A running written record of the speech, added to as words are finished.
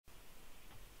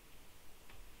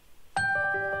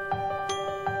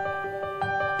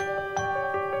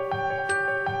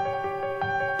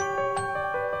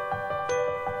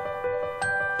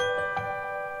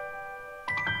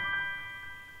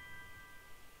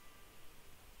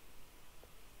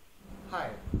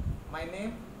My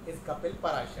name is Kapil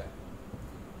Parashar.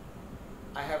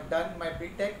 I have done my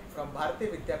BTech from Bharati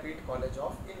Vidyapeeth College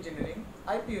of Engineering,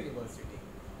 IP University,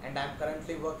 and I am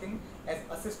currently working as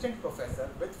Assistant Professor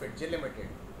with FITG Limited.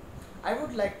 I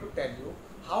would like to tell you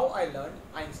how I learned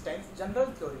Einstein's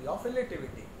general theory of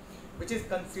relativity, which is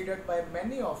considered by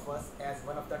many of us as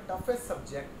one of the toughest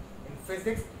subjects in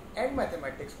physics and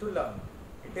mathematics to learn.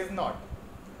 It is not.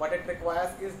 What it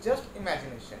requires is just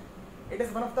imagination. It is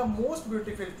one of the most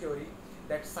beautiful theory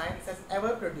that science has ever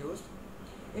produced.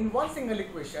 In one single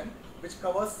equation, which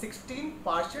covers 16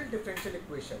 partial differential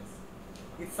equations,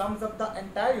 it sums up the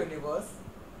entire universe.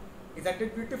 Isn't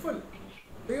it beautiful?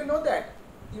 Do you know that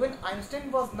even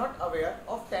Einstein was not aware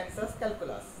of tensors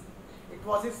calculus? It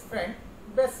was his friend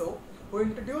Besso who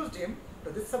introduced him to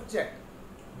this subject.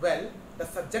 Well, the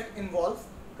subject involves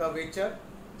curvature,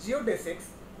 geodesics,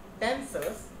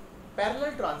 tensors,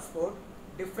 parallel transport,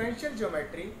 differential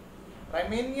geometry,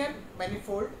 Riemannian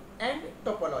manifold, and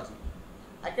topology.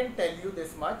 I can tell you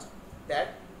this much,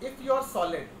 that if you are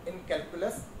solid in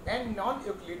calculus and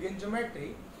non-Euclidean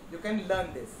geometry, you can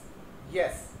learn this.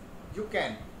 Yes, you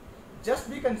can. Just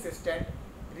be consistent,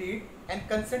 read and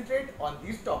concentrate on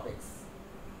these topics.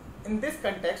 In this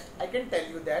context, I can tell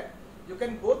you that you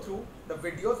can go through the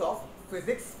videos of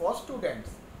physics for students.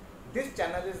 This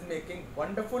channel is making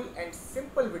wonderful and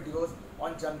simple videos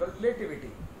on general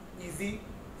relativity. Easy,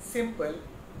 simple,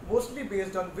 mostly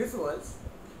based on visuals.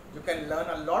 You can learn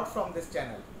a lot from this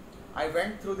channel. I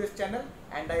went through this channel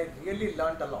and I really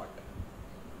learned a lot.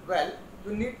 Well,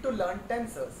 you need to learn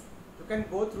tensors. You can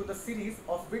go through the series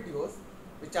of videos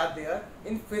which are there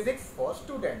in physics for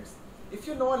students. If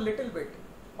you know a little bit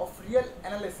of real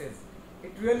analysis,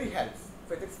 it really helps.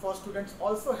 Physics for students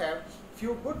also have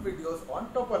few good videos on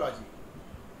topology.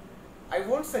 I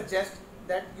won't suggest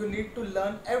that you need to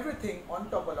learn everything on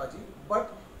topology,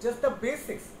 but just the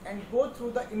basics and go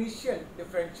through the initial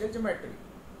differential geometry.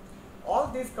 All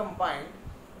these combined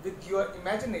with your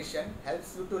imagination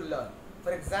helps you to learn.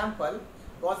 For example,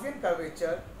 Gaussian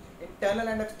curvature, internal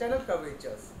and external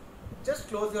curvatures. Just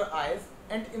close your eyes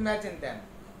and imagine them.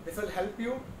 This will help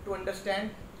you to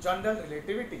understand general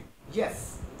relativity.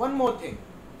 Yes, one more thing.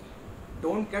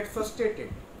 Don't get frustrated.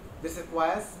 This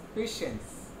requires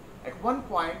patience. At one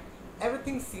point,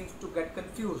 everything seems to get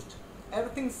confused.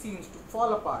 Everything seems to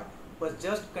fall apart. But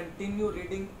just continue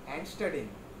reading and studying.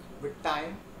 With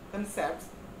time, concepts,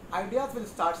 ideas will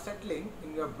start settling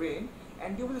in your brain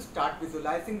and you will start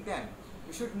visualizing them.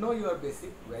 You should know your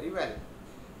basic very well.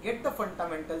 Get the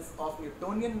fundamentals of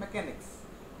Newtonian mechanics.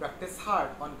 Practice hard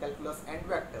on calculus and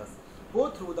vectors. Go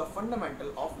through the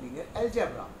fundamental of linear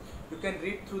algebra. You can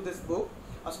read through this book,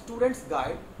 A Student's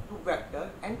Guide to Vector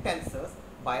and Tensors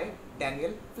by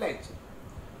Daniel Fletch.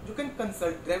 You can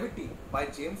consult Gravity by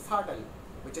James Hartle,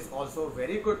 which is also a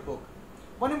very good book.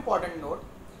 One important note,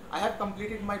 I have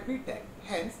completed my BTech,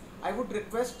 hence I would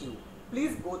request you,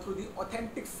 please go through the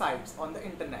authentic sites on the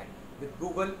internet. With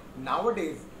Google,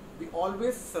 nowadays, we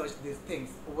always search these things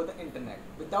over the internet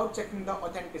without checking the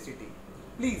authenticity.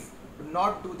 Please do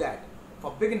not do that.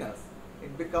 For beginners,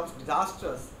 it becomes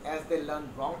disastrous as they learn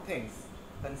wrong things.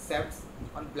 Concepts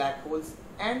on black holes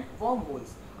and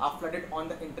wormholes are flooded on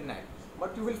the internet,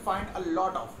 but you will find a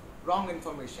lot of wrong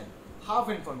information, half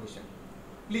information.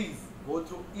 Please go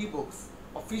through ebooks,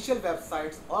 official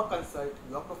websites or consult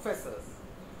your professors.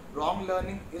 Wrong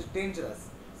learning is dangerous,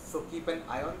 so keep an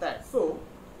eye on that. So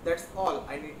that's all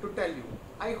I need to tell you.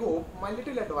 I hope my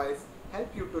little advice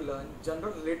helps you to learn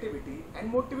general relativity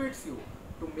and motivates you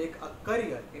to make a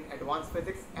career in advanced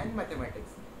physics and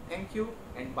mathematics. Thank you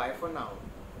and bye for now.